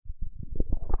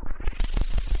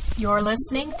You're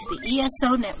listening to the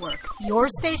ESO Network, your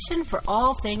station for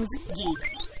all things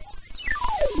geek.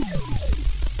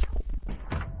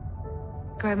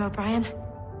 Graham O'Brien,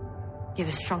 you're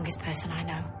the strongest person I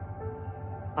know.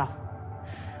 Well,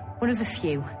 one of the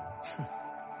few.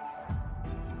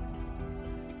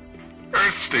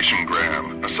 Earth Station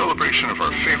Graham, a celebration of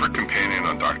our favorite companion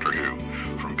on Doctor Who.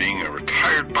 From being a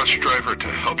retired bus driver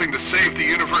to helping to save the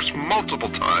universe multiple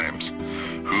times.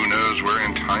 Who knows where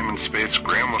in time and space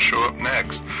Graham will show up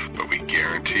next, but we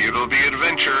guarantee it'll be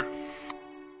adventure.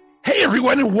 Hey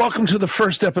everyone, and welcome to the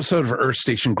first episode of Earth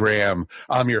Station Graham.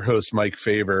 I'm your host, Mike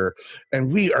Faber,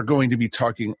 and we are going to be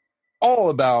talking all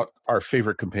about our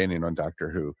favorite companion on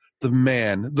Doctor Who, the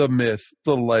man, the myth,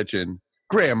 the legend,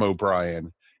 Graham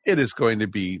O'Brien. It is going to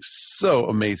be so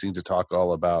amazing to talk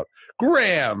all about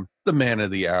Graham, the man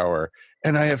of the hour.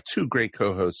 And I have two great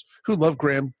co-hosts who love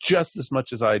Graham just as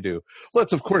much as I do.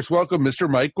 Let's, of course, welcome Mr.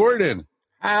 Mike Gordon.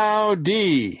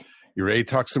 Howdy. You ready to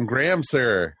talk some Graham,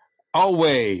 sir?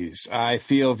 Always. I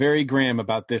feel very Graham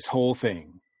about this whole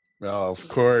thing. Oh, of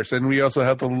course. And we also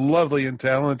have the lovely and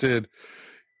talented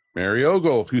Mary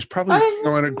Ogle, who's probably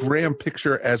on a Graham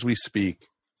picture as we speak.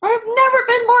 I've never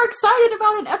been more excited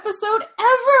about an episode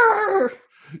ever.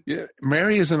 Yeah,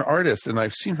 Mary is an artist, and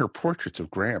I've seen her portraits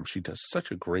of Graham. She does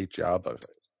such a great job of it.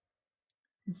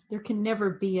 There can never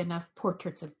be enough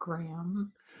portraits of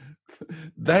Graham.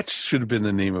 That should have been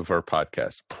the name of our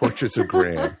podcast, Portraits of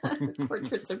Graham.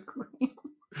 Portraits of Graham.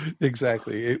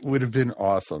 Exactly. It would have been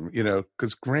awesome, you know,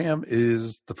 because Graham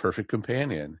is the perfect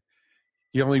companion.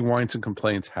 He only whines and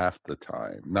complains half the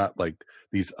time, not like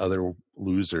these other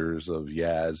losers of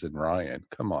Yaz and Ryan.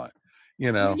 Come on.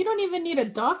 You know, you don't even need a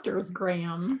doctor with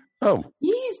Graham. Oh,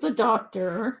 he's the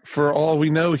doctor. For all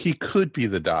we know, he could be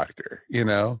the doctor, you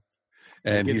know,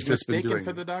 and he he's just mistaken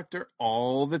for the doctor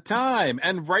all the time,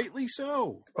 and rightly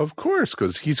so. Of course,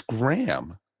 because he's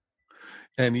Graham.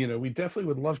 And, you know, we definitely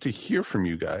would love to hear from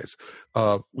you guys.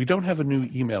 We don't have a new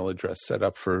email address set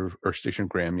up for Earth Station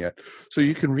Graham yet. So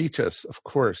you can reach us, of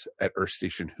course, at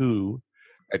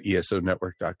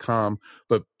earthstationwho@esonetwork.com,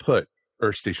 but put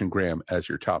Earth Station Graham as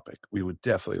your topic. We would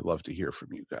definitely love to hear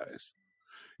from you guys.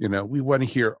 You know, we want to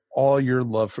hear all your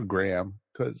love for Graham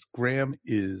because Graham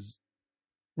is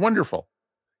wonderful.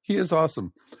 He is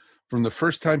awesome. From the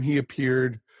first time he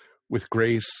appeared with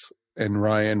Grace and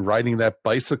Ryan riding that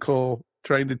bicycle,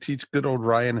 trying to teach good old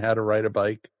Ryan how to ride a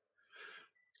bike,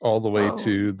 all the way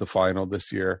to the final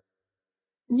this year.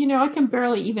 You know, I can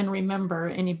barely even remember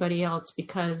anybody else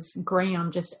because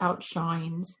Graham just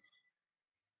outshines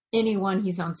anyone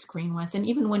he's on screen with. And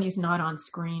even when he's not on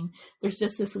screen, there's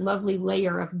just this lovely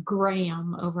layer of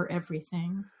Graham over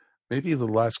everything. Maybe the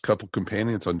last couple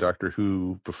companions on Doctor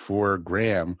Who before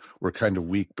Graham were kind of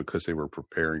weak because they were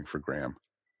preparing for Graham.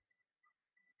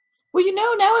 Well, you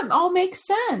know, now it all makes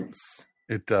sense.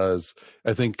 It does.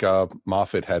 I think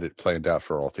Moffat had it planned out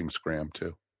for all things Graham,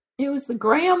 too. It was the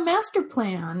Graham master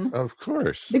plan. Of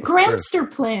course. The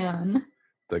Grahamster plan.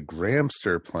 The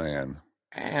Grahamster plan.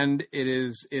 And it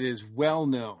is well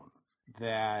known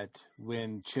that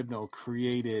when Chibnall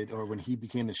created, or when he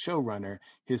became the showrunner,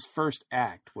 his first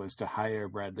act was to hire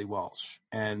Bradley Walsh,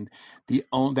 and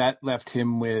that left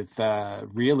him with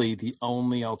really the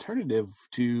only alternative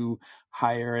to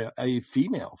hire a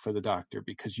female for the Doctor,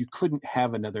 because you couldn't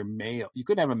have another male. You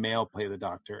couldn't have a male play the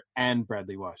Doctor and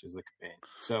Bradley Walsh as the companion.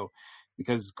 So,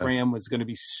 because Graham was going to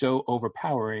be so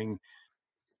overpowering,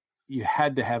 you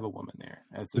had to have a woman there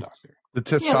as the Doctor. The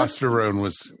testosterone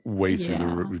was way through the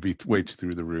roof. Would be way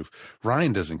through the roof.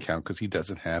 Ryan doesn't count because he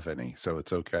doesn't have any, so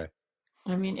it's okay.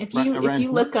 I mean, if you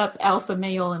look up alpha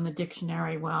male in the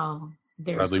dictionary, well,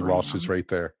 there's Bradley Walsh is right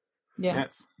there. Yeah.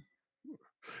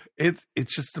 Yes.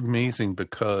 It's just amazing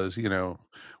because, you know,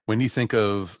 when you think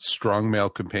of strong male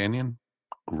companion,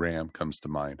 Graham comes to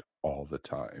mind all the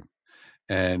time.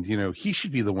 And, you know, he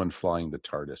should be the one flying the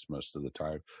TARDIS most of the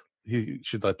time. He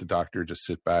should let the Doctor just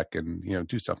sit back and, you know,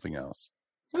 do something else.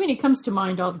 I mean, it comes to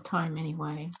mind all the time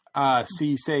anyway. I'm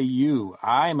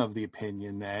of the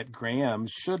opinion that Graham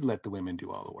should let the women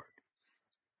do all the work.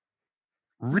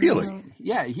 Really?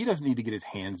 Yeah, he doesn't need to get his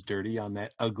hands dirty on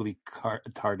that ugly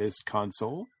TARDIS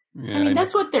console. Yeah, I mean,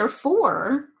 that's what they're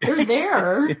for. They're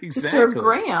there to serve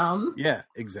Graham. Yeah,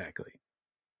 exactly.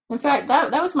 In fact,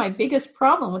 that was my biggest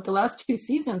problem with the last two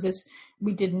seasons is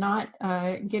we did not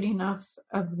get enough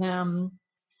of them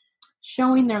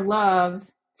showing their love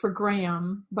for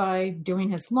Graham by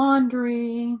doing his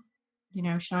laundry, you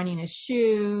know, shining his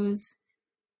shoes.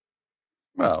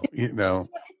 Well, you know.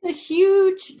 It's a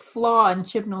huge flaw in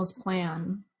Chibnall's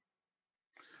plan.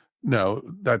 No,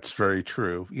 that's very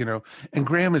true. You know, and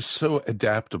Graham is so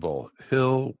adaptable.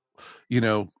 He'll, you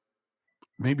know,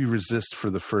 maybe resist for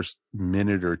the first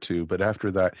minute or two, but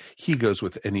after that, he goes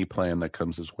with any plan that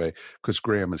comes his way because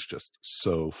Graham is just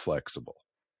so flexible.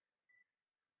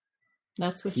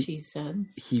 That's what she said.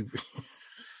 He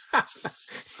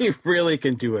he really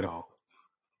can do it all.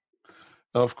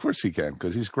 Oh, of course he can,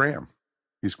 because he's Graham.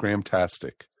 He's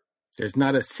Graham-tastic. There's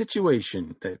not a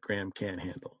situation that Graham can't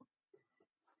handle.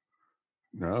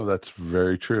 No, that's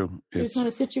very true. There's not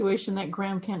a situation that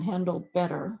Graham can't handle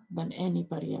better than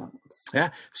anybody else. Yeah,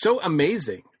 so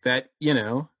amazing that,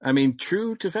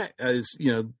 true to fact, as,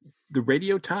 the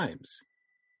Radio Times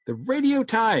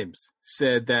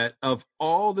said that of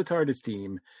all the TARDIS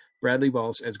team, Bradley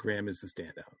Walsh as Graham is the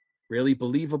standout. Really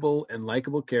believable and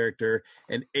likable character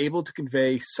and able to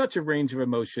convey such a range of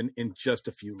emotion in just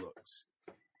a few looks.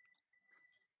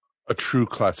 A true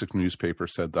classic newspaper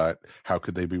said that. How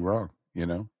could they be wrong?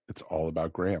 It's all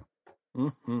about Graham.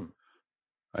 Mm-hmm.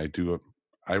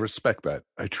 I respect that.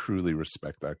 I truly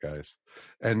respect that, guys.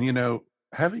 And,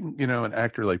 having, an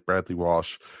actor like Bradley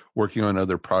Walsh working on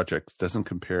other projects doesn't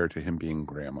compare to him being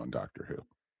Graham on Doctor Who.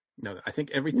 No, I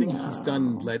think everything he's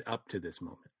done led up to this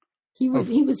moment. He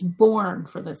was born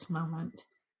for this moment.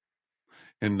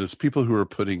 And there's people who are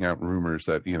putting out rumors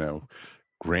that,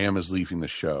 Graham is leaving the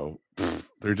show.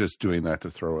 They're just doing that to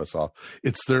throw us off.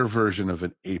 It's their version of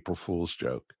an April Fool's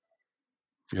joke.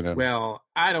 Well,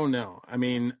 I don't know. I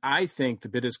mean, I think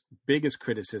the biggest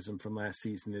criticism from last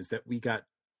season is that we got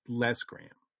less Graham.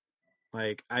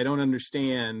 Like, I don't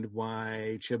understand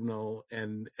why Chibnall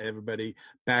and everybody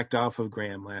backed off of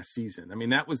Graham last season. I mean,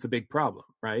 that was the big problem,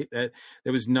 right? That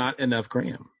there was not enough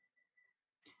Graham.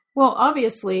 Well,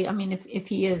 obviously, I mean, if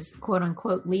he is quote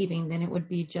unquote leaving, then it would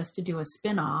be just to do a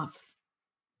spinoff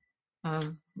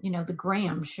of, the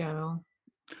Graham show.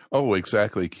 Oh,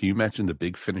 exactly. Can you imagine the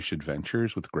Big Finish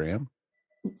adventures with Graham?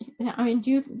 I mean,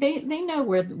 they know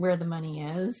where the money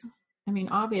is. I mean,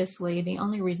 obviously, the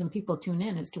only reason people tune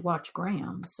in is to watch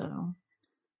Graham. So,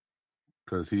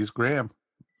 because he's Graham.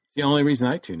 The only reason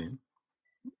I tune in.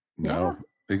 No,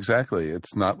 exactly.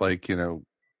 It's not like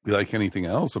like anything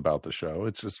else about the show.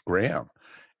 It's just Graham.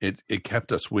 It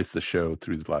kept us with the show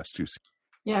through the last two seasons.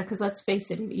 Yeah, because let's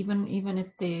face it, even if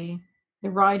the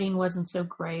writing wasn't so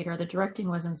great or the directing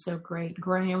wasn't so great,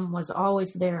 Graham was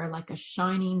always there like a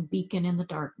shining beacon in the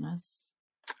darkness.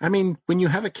 I mean, when you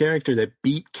have a character that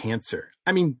beat cancer,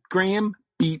 Graham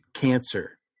beat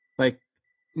cancer. Like,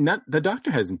 the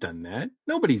Doctor hasn't done that.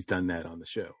 Nobody's done that on the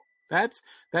show. That's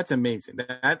amazing.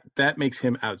 That makes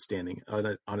him outstanding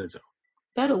on his own.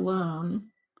 That alone.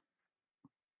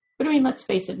 But I mean, let's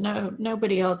face it,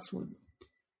 nobody else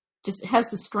just has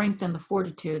the strength and the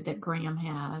fortitude that Graham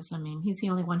has. I mean, he's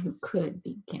the only one who could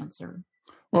beat cancer.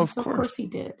 Well, of course he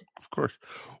did. Of course.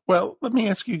 Well, let me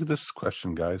ask you this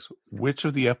question, guys. Which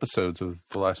of the episodes of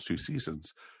the last two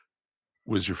seasons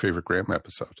was your favorite Graham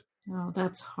episode? Oh,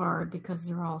 that's hard because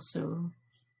they're all so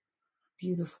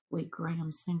beautifully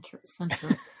Graham-centric.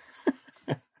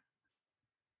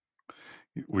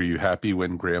 Were you happy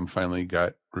when Graham finally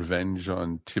got revenge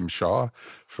on Tim Shaw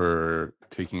for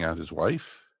taking out his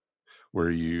wife? Were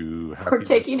you happy for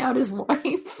taking out his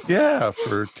wife? Yeah,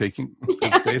 for taking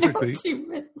basically.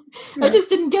 I just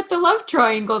didn't get the love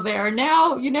triangle there.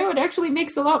 Now, it actually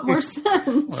makes a lot more sense.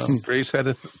 Well, Grace had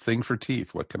a thing for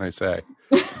teeth. What can I say?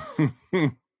 I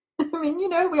mean,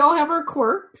 we all have our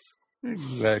quirks.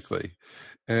 Exactly.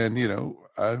 And,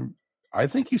 I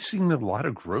think you've seen a lot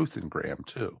of growth in Graham,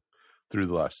 too, through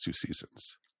the last two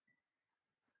seasons.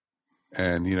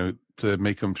 And, to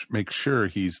make sure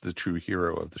he's the true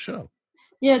hero of the show.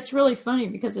 Yeah, it's really funny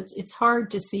because it's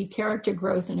hard to see character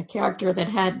growth in a character that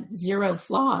had zero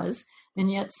flaws,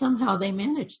 and yet somehow they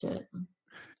managed it.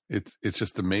 It's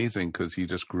just amazing because he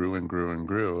just grew and grew and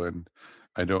grew, and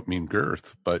I don't mean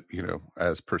girth, but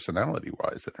as personality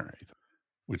wise and everything,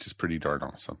 which is pretty darn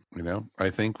awesome.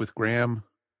 I think with Graham,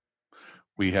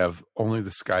 we have only the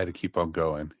sky to keep on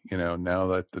going. Now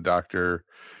that the Doctor,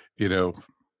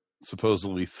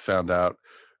 supposedly found out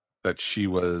that she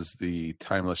was the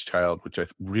timeless child, which I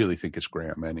really think is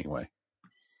Graham anyway.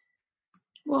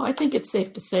 Well, I think it's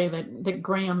safe to say that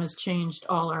Graham has changed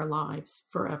all our lives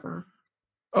forever.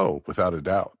 Oh, without a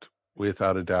doubt.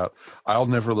 Without a doubt. I'll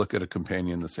never look at a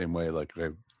companion the same way like I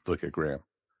look at Graham.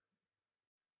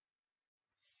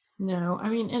 No, I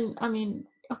mean,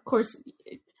 of course,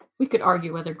 we could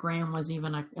argue whether Graham was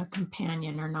even a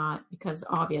companion or not, because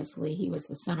obviously he was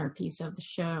the centerpiece of the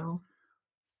show.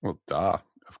 Well,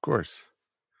 of course.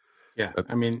 Yeah,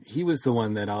 he was the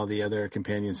one that all the other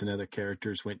companions and other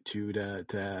characters went to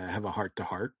have a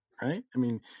heart-to-heart, right?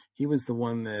 He was the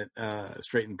one that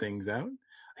straightened things out.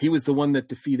 He was the one that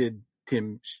defeated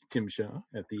Tim Shaw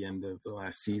at the end of the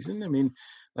last season. I mean,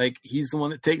 like, he's the one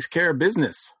that takes care of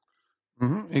business.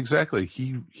 Mm-hmm, exactly.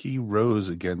 He rose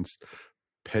against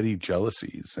petty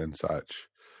jealousies and such,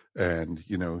 and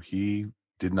he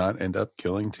did not end up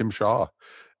killing Tim Shaw,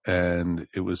 and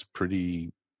it was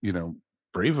pretty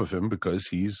brave of him, because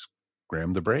he's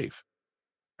Graham the Brave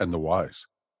and the Wise.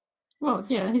 Well,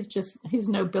 yeah, his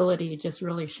nobility just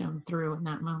really shone through in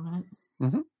that moment.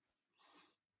 Mm-hmm.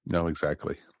 No,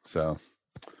 exactly. So,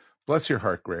 bless your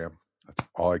heart, Graham. That's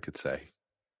all I could say.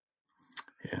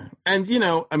 Yeah, and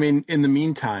I mean, in the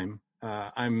meantime,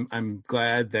 I'm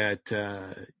glad that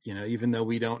even though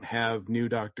we don't have new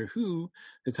Doctor Who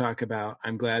to talk about,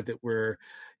 I'm glad that we're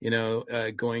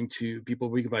going to people.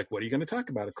 We like, what are you going to talk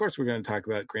about? Of course, we're going to talk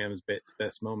about Graham's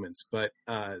best moments, but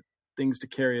things to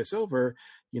carry us over.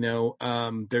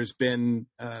 There's been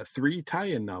 3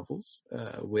 tie-in novels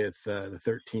with the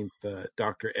 13th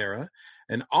Doctor era,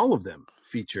 and all of them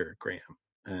feature Graham.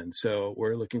 And so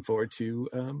we're looking forward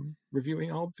to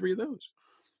reviewing all 3 of those.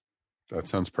 That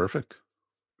sounds perfect.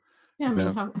 Yeah, I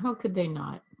mean, how could they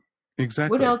not?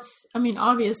 Exactly. What else? I mean,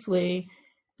 obviously,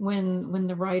 when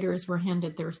the writers were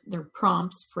handed their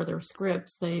prompts for their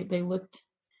scripts, they looked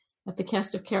at the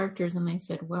cast of characters and they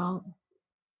said, well,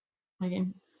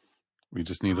 we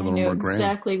just need a little more Graham.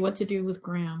 Exactly what to do with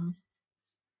Graham.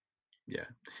 Yeah.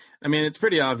 I mean, it's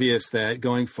pretty obvious that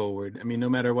going forward, I mean, no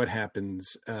matter what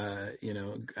happens,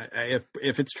 if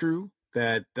it's true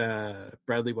that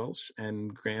Bradley Walsh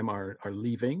and Graham are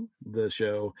leaving the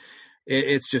show,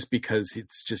 it's just because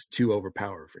it's just too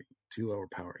overpowering.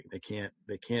 They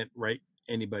can't write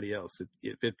anybody else.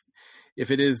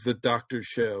 If it is the Doctor's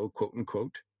show, quote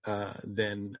unquote,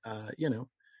 then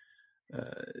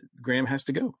Graham has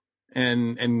to go.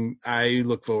 And I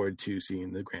look forward to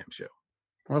seeing the Graham show.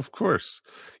 Of course.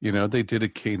 They did a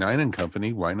K9 and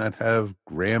Company. Why not have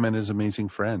Graham and his amazing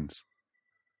friends?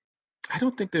 I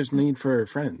don't think there's need for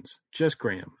friends. Just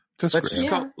Graham. Let's just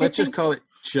call it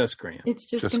just Graham. It's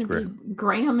just going to be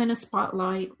Graham in a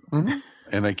spotlight. Mm-hmm.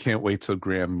 And I can't wait till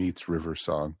Graham meets River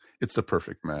Song. It's the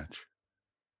perfect match.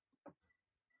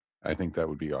 I think that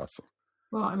would be awesome.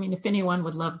 Well, I mean, if anyone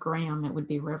would love Graham, it would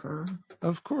be River.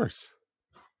 Of course.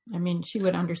 I mean, she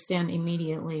would understand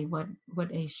immediately what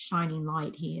a shining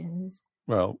light he is.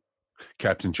 Well,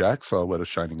 Captain Jack saw what a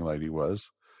shining light he was.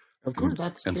 Of course.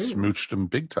 That's and true. Smooched him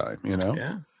big time,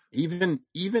 Yeah.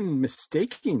 Even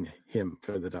mistaking him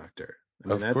for the Doctor. I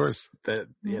mean, of course.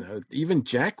 Even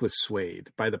Jack was swayed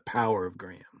by the power of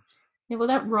Graham. Yeah, well,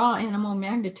 that raw animal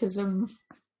magnetism,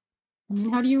 I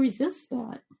mean, how do you resist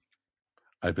that?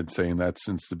 I've been saying that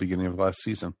since the beginning of last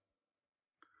season.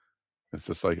 It's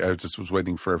just like, I just was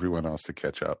waiting for everyone else to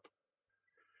catch up.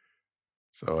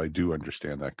 So I do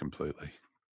understand that completely.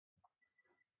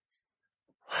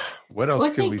 What else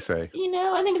can we say?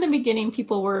 I think in the beginning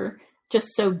people were just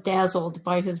so dazzled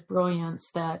by his brilliance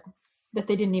that they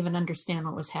didn't even understand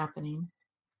what was happening.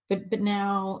 But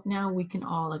now we can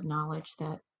all acknowledge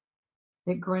that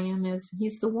Graham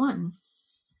he's the one.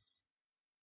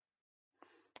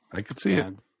 I could see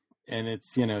it. And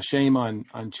it's, shame on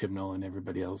Chibnall and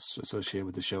everybody else associated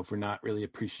with the show for not really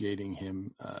appreciating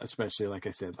him, especially, like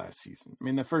I said, last season. I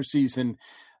mean, the first season,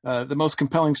 the most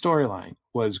compelling storyline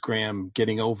was Graham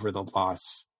getting over the loss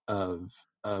of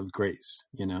Grace.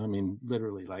 I mean,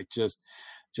 literally, like just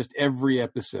every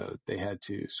episode, they had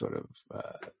to sort of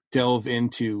delve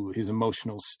into his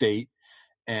emotional state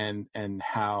and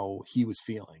how he was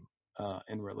feeling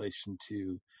in relation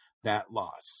to that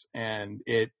loss, and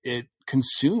it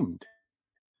consumed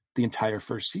the entire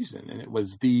first season, and it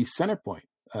was the center point,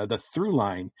 the through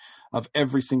line of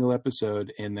every single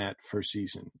episode in that first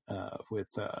season with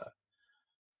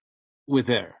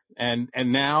Air. And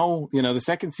now the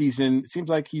second season, it seems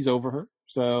like he's over her,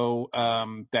 so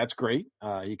that's great.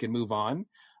 He can move on.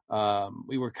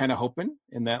 We were kind of hoping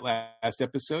in that last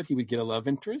episode he would get a love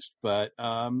interest, but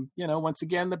once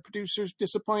again the producers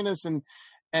disappoint us and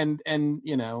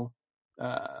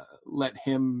let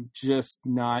him just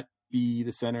not be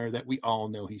the center that we all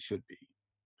know he should be.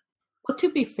 Well, to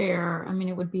be fair, I mean,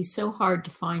 it would be so hard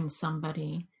to find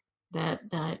somebody that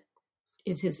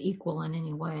is his equal in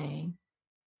any way.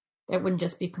 That wouldn't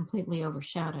just be completely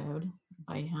overshadowed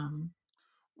by him.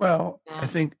 Well, I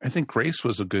think Grace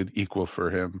was a good equal for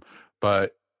him,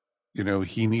 but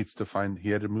he needs to he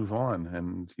had to move on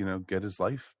and get his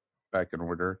life back in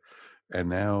order, and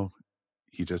now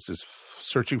he just is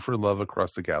searching for love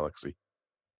across the galaxy.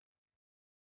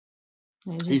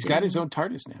 He's got his own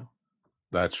TARDIS now.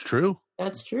 That's true.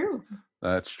 That's true.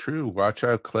 That's true. Watch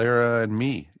out, Clara and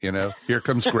me. Here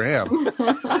comes Graham.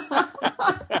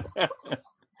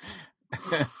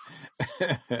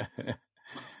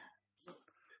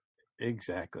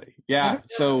 Exactly. Yeah.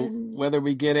 So whether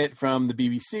we get it from the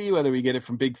BBC, whether we get it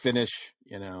from Big Finish,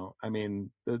 I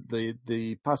mean,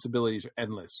 the possibilities are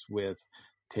endless with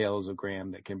tales of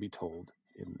Graham that can be told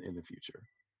in the future.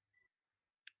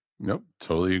 Nope,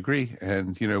 totally agree.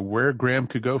 And where Graham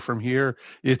could go from here,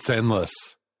 it's endless.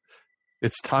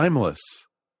 It's timeless.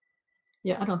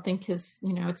 Yeah, I don't think it's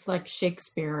like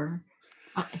Shakespeare.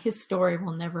 His story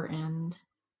will never end.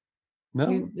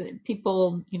 No.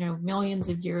 People, millions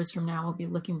of years from now will be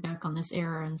looking back on this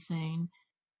era and saying,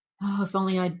 oh, if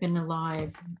only I'd been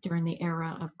alive during the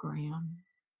era of Graham.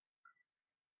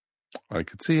 I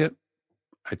could see it.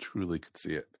 I truly could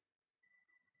see it.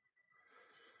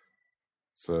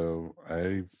 So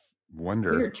I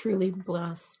wonder. You're truly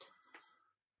blessed.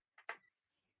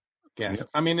 Yes. Yep.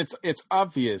 I mean, it's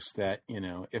obvious that,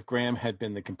 if Graham had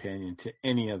been the companion to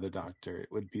any other doctor, it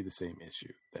would be the same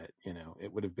issue, that,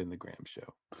 it would have been the Graham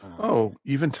show.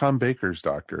 Even Tom Baker's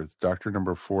doctor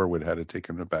number 4 would have had to take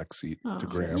a back seat to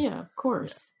Graham. Yeah, of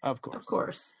course. Yeah, of course. Of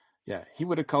course. Yeah, he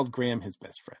would have called Graham his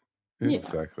best friend. Yeah.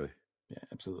 Exactly. Yeah,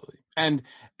 absolutely. And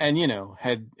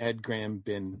had Graham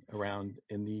been around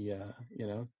in the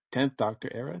 10th Doctor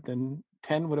era, then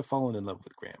 10 would have fallen in love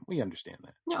with Graham. We understand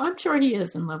that. No, I'm sure he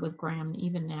is in love with Graham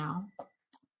even now.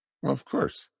 Well, of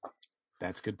course.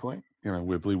 That's a good point.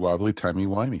 Wibbly wobbly, timey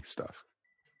wimey stuff.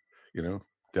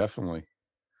 Definitely.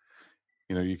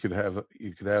 You could have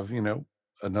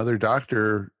another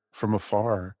doctor from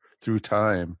afar through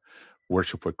time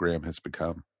worship what Graham has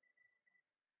become.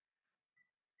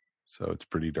 So it's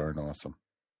pretty darn awesome.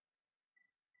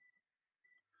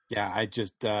 Yeah, I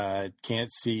just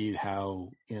can't see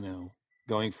how,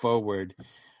 going forward,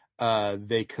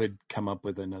 they could come up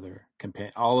with another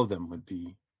companion. All of them would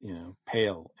be,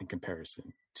 pale in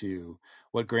comparison to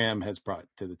what Graham has brought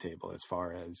to the table as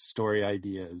far as story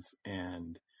ideas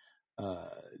and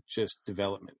just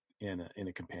development in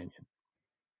a companion.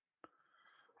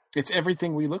 It's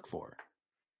everything we look for.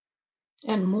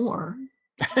 And more.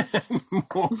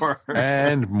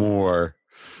 And more.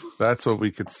 That's what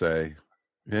we could say.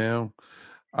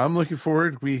 I'm looking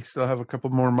forward. We still have a couple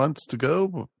more months to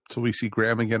go till we see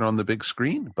Graham again on the big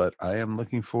screen, but I am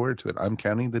looking forward to it. I'm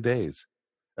counting the days,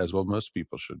 as well most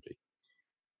people should be.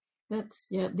 That's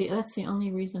the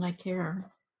only reason I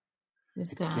care.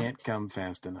 It can't come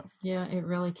fast enough. Yeah, it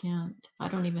really can't. I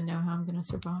don't even know how I'm going to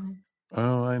survive.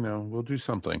 Oh, I know. We'll do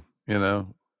something.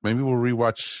 Maybe we'll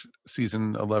rewatch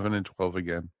season 11 and 12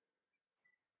 again.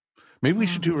 Maybe we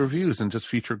should do reviews and just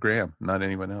feature Graham, not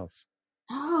anyone else.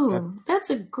 Oh,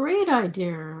 that's a great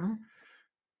idea.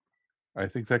 I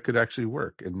think that could actually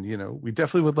work. And, we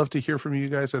definitely would love to hear from you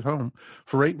guys at home.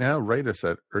 For right now, write us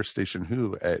at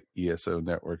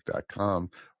earthstationwho@esonetwork.com.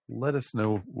 Let us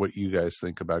know what you guys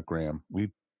think about Graham.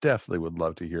 We definitely would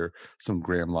love to hear some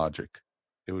Graham logic.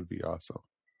 It would be awesome.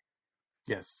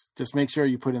 Yes. Just make sure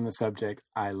you put in the subject,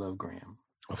 I love Graham.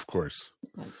 Of course.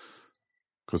 Yes.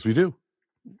 Because we do.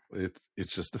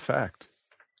 It's just a fact.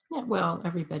 Yeah, well,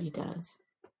 everybody does.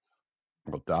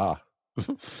 Well, duh.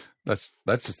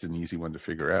 That's just an easy one to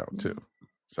figure out, too.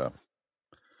 So,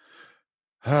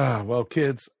 well,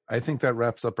 kids, I think that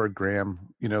wraps up our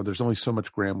Graham. There's only so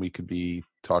much Graham we could be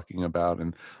talking about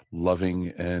and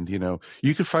loving. And,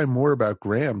 you can find more about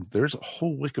Graham. There's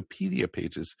whole Wikipedia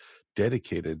pages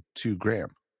dedicated to Graham.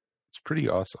 It's pretty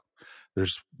awesome.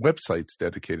 There's websites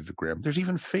dedicated to Graham. There's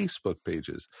even Facebook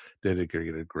pages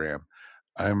dedicated to Graham.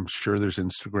 I'm sure there's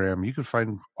Instagram. You can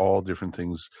find all different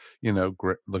things,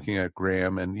 looking at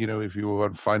Graham. And, if you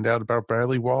want to find out about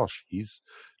Bradley Walsh, he's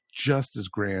just as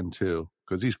grand, too,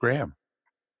 because he's Graham.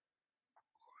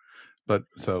 But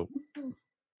so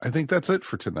I think that's it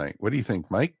for tonight. What do you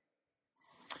think, Mike?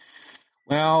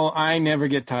 Well, I never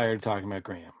get tired of talking about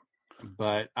Graham,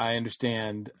 but I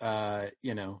understand,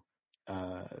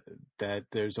 that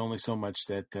there's only so much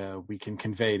that we can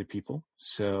convey to people.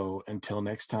 So until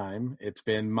next time, it's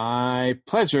been my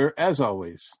pleasure, as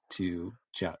always, to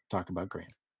talk about Graham.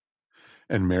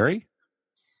 And Mary?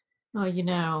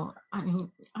 Well,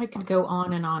 I could go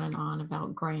on and on and on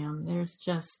about Graham. There's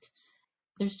just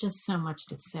so much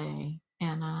to say.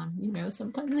 And,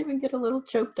 sometimes I even get a little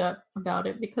choked up about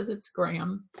it because it's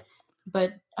Graham.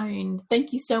 But,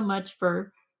 thank you so much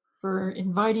for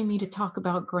inviting me to talk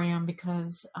about Graham,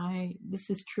 because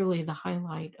this is truly the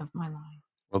highlight of my life.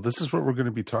 Well, this is what we're going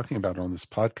to be talking about on this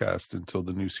podcast until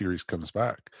the new series comes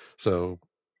back. So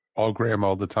all Graham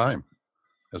all the time,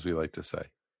 as we like to say.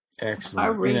 Excellent.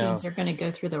 Our ratings are going to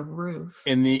go through the roof.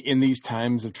 In these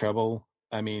times of trouble,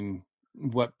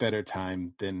 what better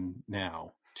time than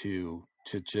now to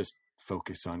just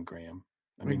focus on Graham?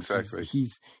 I mean, exactly.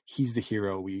 He's the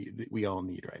hero we all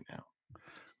need right now.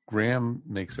 Graham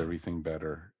makes everything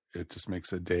better. It just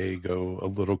makes a day go a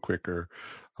little quicker,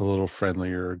 a little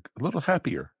friendlier, a little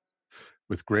happier.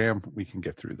 With Graham, we can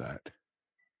get through that.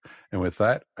 And with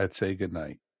that, I'd say good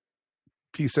night.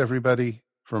 Peace, everybody.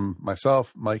 From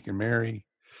myself, Mike, and Mary.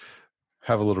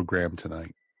 Have a little Graham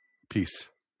tonight. Peace,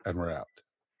 and we're out.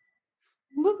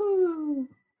 Woohoo!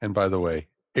 And by the way,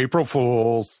 April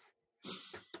Fools.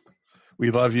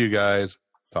 We love you guys.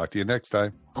 Talk to you next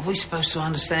time. Are we supposed to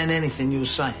understand anything you're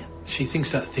saying? She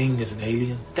thinks that thing is an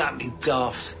alien. Don't be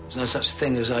daft. There's no such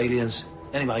thing as aliens.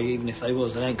 Anyway, even if they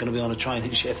was, they ain't going to be on a train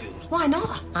in Sheffield. Why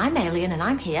not? I'm alien and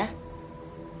I'm here.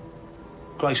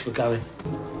 Grace, we're going.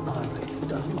 I really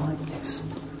don't like this.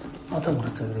 I don't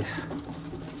want to do this.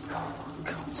 Oh, I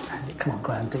can't stand it. Come on,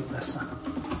 Graham, deep breath, son.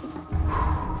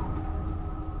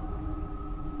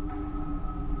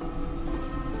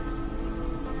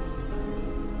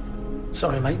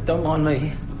 Sorry, mate, don't mind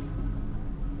me.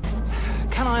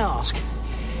 Can I ask,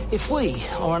 if we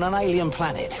are on an alien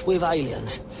planet with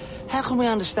aliens, how can we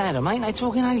understand them? Ain't they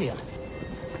talking alien?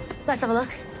 Let's have a look.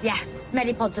 Yeah,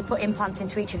 Medipods have put implants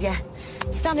into each of you.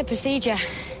 Standard procedure.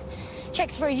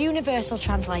 Checks for a universal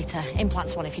translator.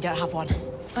 Implants one if you don't have one.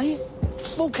 Hey,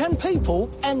 well, can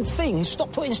people and things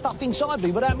stop putting stuff inside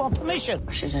me without my permission?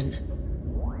 I shouldn't.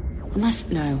 Unless,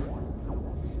 no.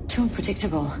 Too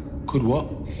unpredictable. Could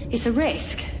what? It's a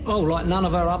risk. Oh, like none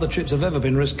of our other trips have ever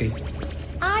been risky.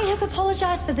 I have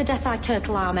apologised for the Death Eye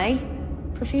Turtle Army.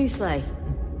 Profusely.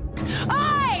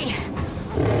 Oi!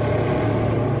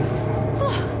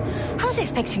 Oh, I was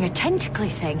expecting a tentacly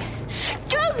thing.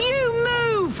 Don't you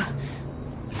move!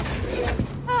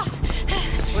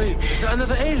 Wait, is that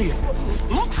another alien?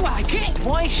 Looks like it.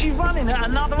 Why is she running at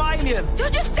another alien?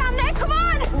 Don't just stand there, come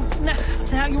on!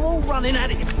 Now you're all running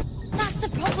at it. That's the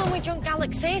problem with junk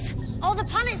galaxies. All the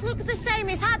planets look the same,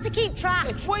 it's hard to keep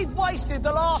track. We've wasted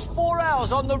the last 4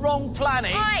 hours on the wrong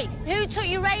planet. Right, who took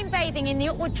you rain bathing in the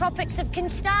upward tropics of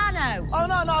Constano? Oh,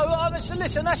 no,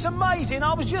 listen, that's amazing.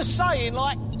 I was just saying,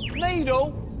 like,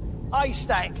 needle,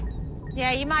 haystack.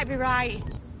 Yeah, you might be right.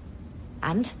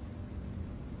 And?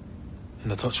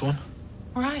 And the touch one?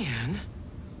 Ryan?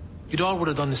 You'd all would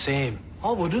have done the same.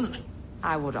 I wouldn't.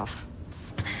 I would have.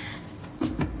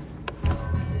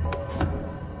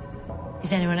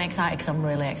 Is anyone excited? Because I'm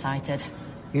really excited.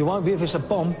 You won't be if it's a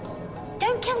bomb.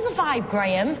 Don't kill the vibe,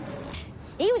 Graham.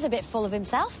 He was a bit full of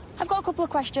himself. I've got a couple of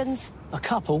questions. A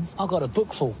couple? I've got a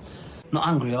book full. Not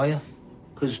hungry, are you?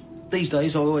 Because these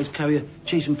days I always carry a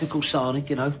cheese and pickle sarnie,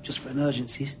 you know, just for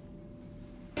emergencies.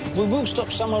 We will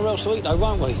stop somewhere else to eat, though,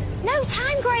 won't we? No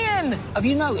time, Graham! Have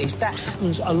you noticed that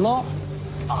happens a lot?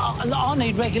 I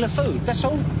need regular food, that's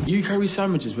all. You carry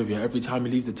sandwiches with you every time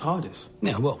you leave the TARDIS.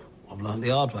 Yeah, well, I've learned the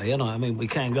hard way, haven't I? I mean, we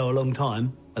can go a long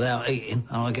time without eating,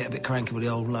 and I get a bit cranky with the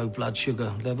old low blood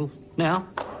sugar level. Now,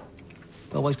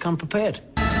 I always come prepared.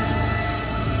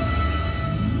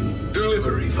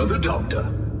 Delivery for the doctor.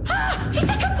 Ah! It's the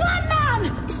Kablam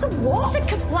Man! It's the what? The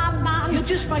Kablam Man! You're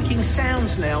just making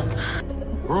sounds now.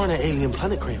 We're on an alien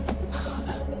planet, Graham.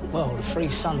 Well, the 3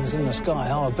 suns in the sky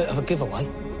are a bit of a giveaway.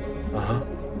 Uh-huh.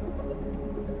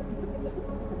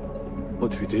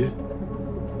 What do we do?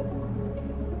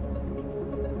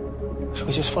 Shall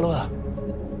we just follow her?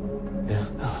 Yeah.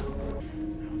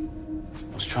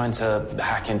 I was trying to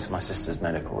hack into my sister's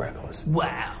medical records.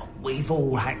 Wow, we've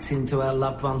all hacked into our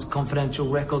loved ones' confidential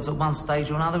records at one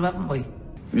stage or another, haven't we?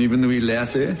 Even Louis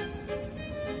Lassie?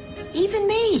 Even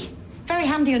me. Very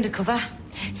handy undercover.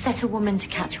 Set a woman to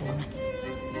catch a woman.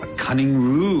 A cunning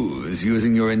ruse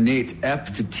using your innate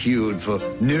aptitude for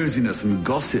nosiness and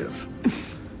gossip.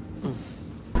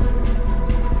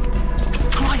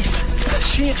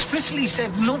 Christ! She explicitly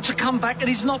said not to come back and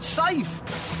it's not safe.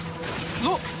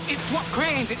 Look, it's what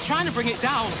cranes. It's trying to bring it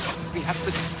down. We have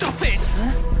to stop it.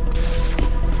 Huh?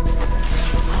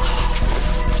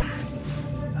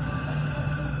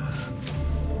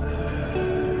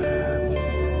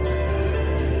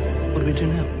 What do we do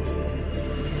now?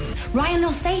 Ryan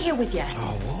will stay here with you.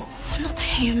 Oh, what? Not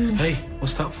him. Hey,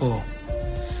 what's that for?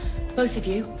 Both of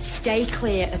you, stay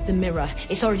clear of the mirror.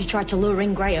 It's already tried to lure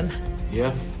in Graham.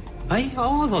 Yeah. Hey,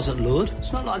 I wasn't lured.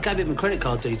 It's not like I gave him credit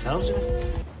card details.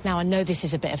 Now, I know this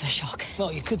is a bit of a shock.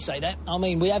 Well, you could say that. I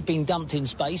mean, we have been dumped in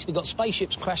space. We've got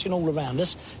spaceships crashing all around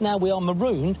us. Now we are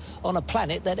marooned on a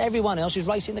planet that everyone else is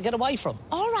racing to get away from.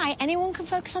 All right, anyone can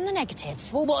focus on the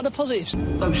negatives. Well, what are the positives?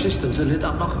 Those systems are lit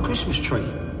up like a Christmas tree.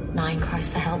 9 cries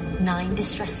for help, 9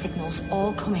 distress signals,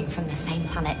 all coming from the same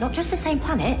planet. Not just the same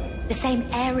planet, the same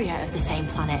area of the same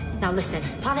planet. Now listen,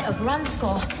 planet of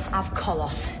Ranskor av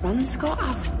Kolos. Ranskor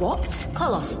av what?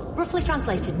 Kolos, roughly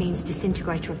translated, means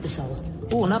disintegrator of the soul.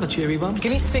 Oh, another cheery one.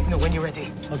 Give me the signal when you're ready.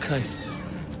 Okay.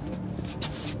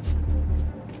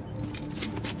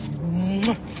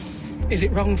 Is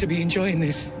it wrong to be enjoying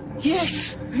this?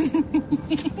 Yes!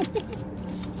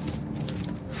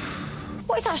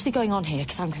 What is actually going on here?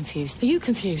 Because I'm confused. Are you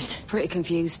confused? Pretty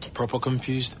confused. Proper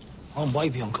confused. I'm way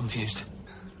beyond confused.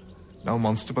 No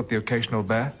monster, but the occasional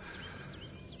bear.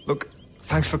 Look,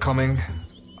 thanks for coming.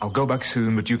 I'll go back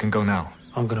soon, but you can go now.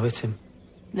 I'm gonna hit him.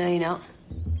 No, you're not.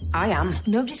 I am.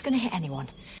 Nobody's going to hit anyone.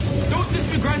 Don't diss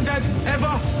me, Granddad,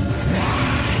 ever!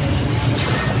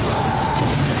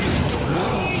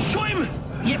 Shot him!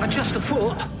 Yeah, but just the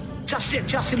foot. Just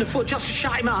in the foot, just to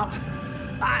shut him up.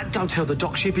 Don't tell the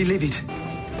doc, she'll be livid.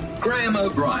 Graham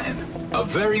O'Brien, a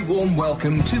very warm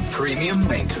welcome to Premium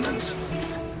Maintenance.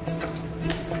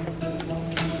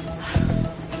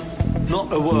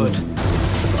 Not a word.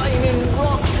 Flaming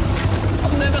rocks!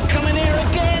 I'm never coming here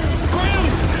again! Graham!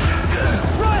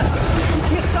 Run!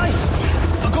 You're safe!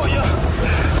 I got you!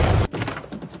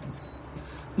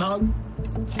 No.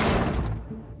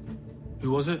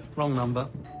 Who was it? Wrong number.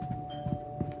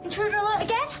 Intruder alert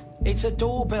again? It's a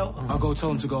doorbell. I'll go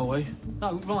tell him to go away.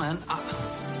 No, Ryan.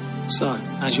 So,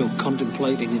 as you're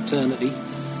contemplating eternity,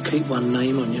 keep one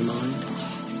name on your mind.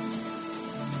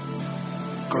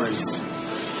 Grace.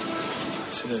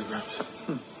 See you later, Gramps.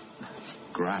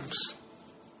 Gramps.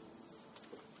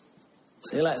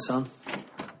 See you later, son.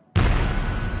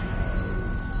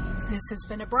 This has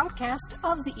been a broadcast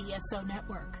of the ESO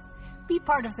Network. Be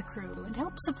part of the crew and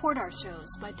help support our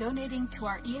shows by donating to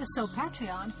our ESO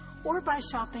Patreon or by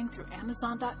shopping through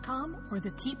Amazon.com or the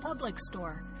TeePublic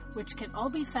store, which can all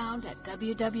be found at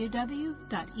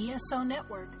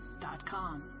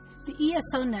www.esonetwork.com. The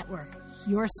ESO Network,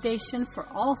 your station for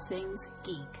all things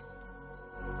geek.